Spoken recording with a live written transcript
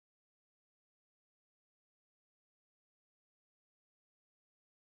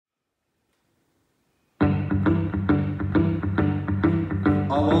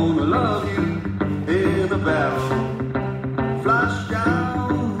wanna love you in a barrel. Flash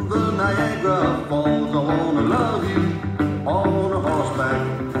down the Niagara Falls. I wanna love you on a horseback,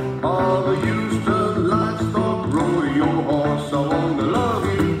 or the Houston livestock rodeo horse. I wanna love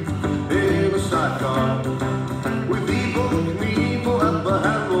you in a sidecar with evil Knievel at the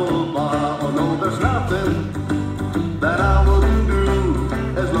handlebar. Oh no, there's nothing that I wouldn't do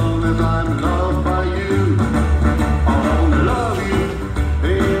as long as I'm loved by you. I wanna love you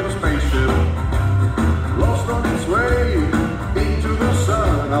in a spaceship lost on its way into the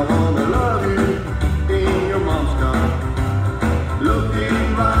sun. I wanna love you in your mom's car, looking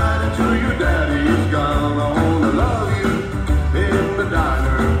right into your daddy's gun. I wanna love you in the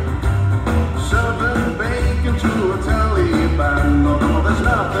diner, serving bacon to a Taliban. No, no, there's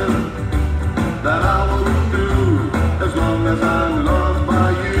nothing that I wouldn't do as long as I'm loved by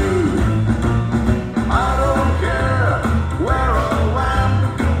you. I don't care where or when,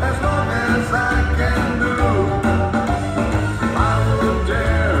 as long as I can do. I would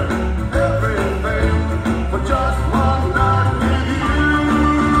dare everything for just one night with you.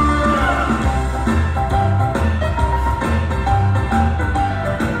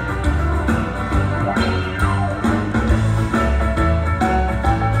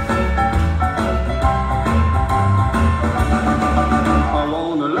 I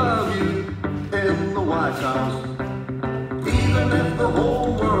wanna love you in the White House, even if the whole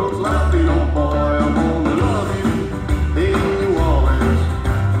world's laughing. Oh boy, I wanna love you in New Orleans,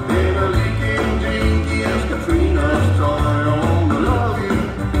 in a leaking dinky as Katrina's toy. I wanna love you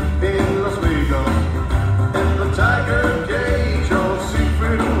in Las Vegas, in the tiger cage of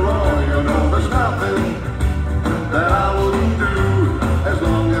Siegfried and Roy. You know there's nothing that I wouldn't do as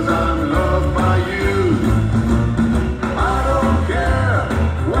long as I'm loved by you. I don't care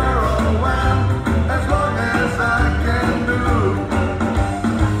where or when, as long as I can do.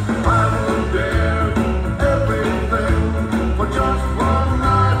 I would dare everything for just one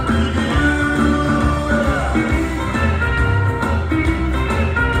night with you.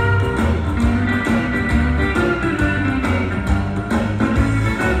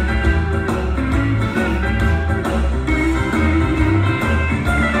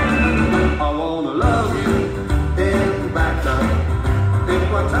 I wanna love you in Baghdad, in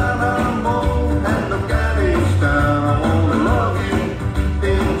Guantanamo and Afghanistan. I wanna love you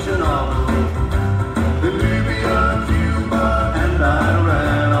in Chernobyl, in Libya, Cuba and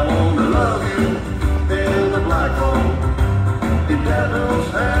Iran. I wanna love you in the black hole, in devil's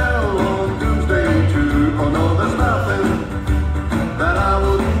hell on Doomsday too. Oh no, there's nothing that I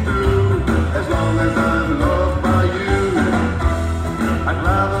wouldn't do as long as I'm loved by you. I'd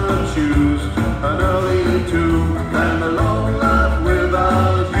rather choose an early tomb than a long life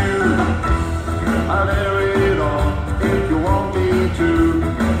without you. I'll air it all if you want me to,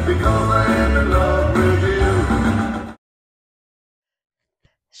 because I am in love with you.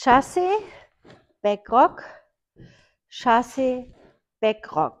 Chassé, Backrock, Chassé,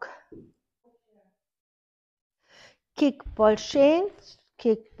 Backrock. Kick ball chains,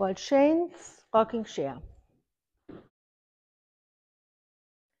 rocking chair.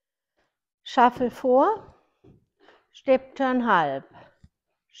 Shuffle vor, Step Turn halb.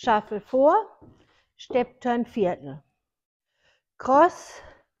 Shuffle vor, Step Turn Viertel. Cross,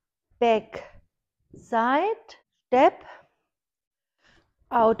 back, side, step,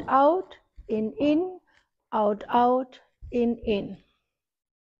 out, out, in, out, out, in.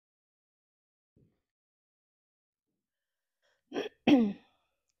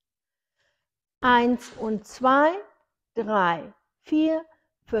 1 und 2, 3, 4,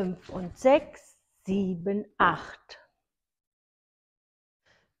 5 und 6, 7, 8.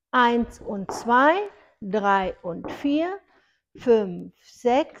 1 und 2, 3 und 4, 5,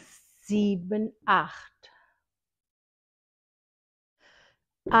 6, 7, 8.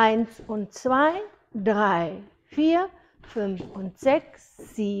 1 und 2, 3, 4, 5 und 6,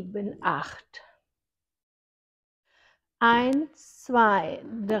 7, 8. 1, 2,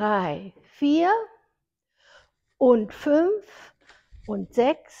 3, 4 und 5 und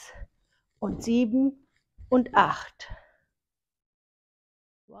 6 und 7 und 8.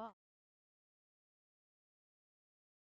 Wow.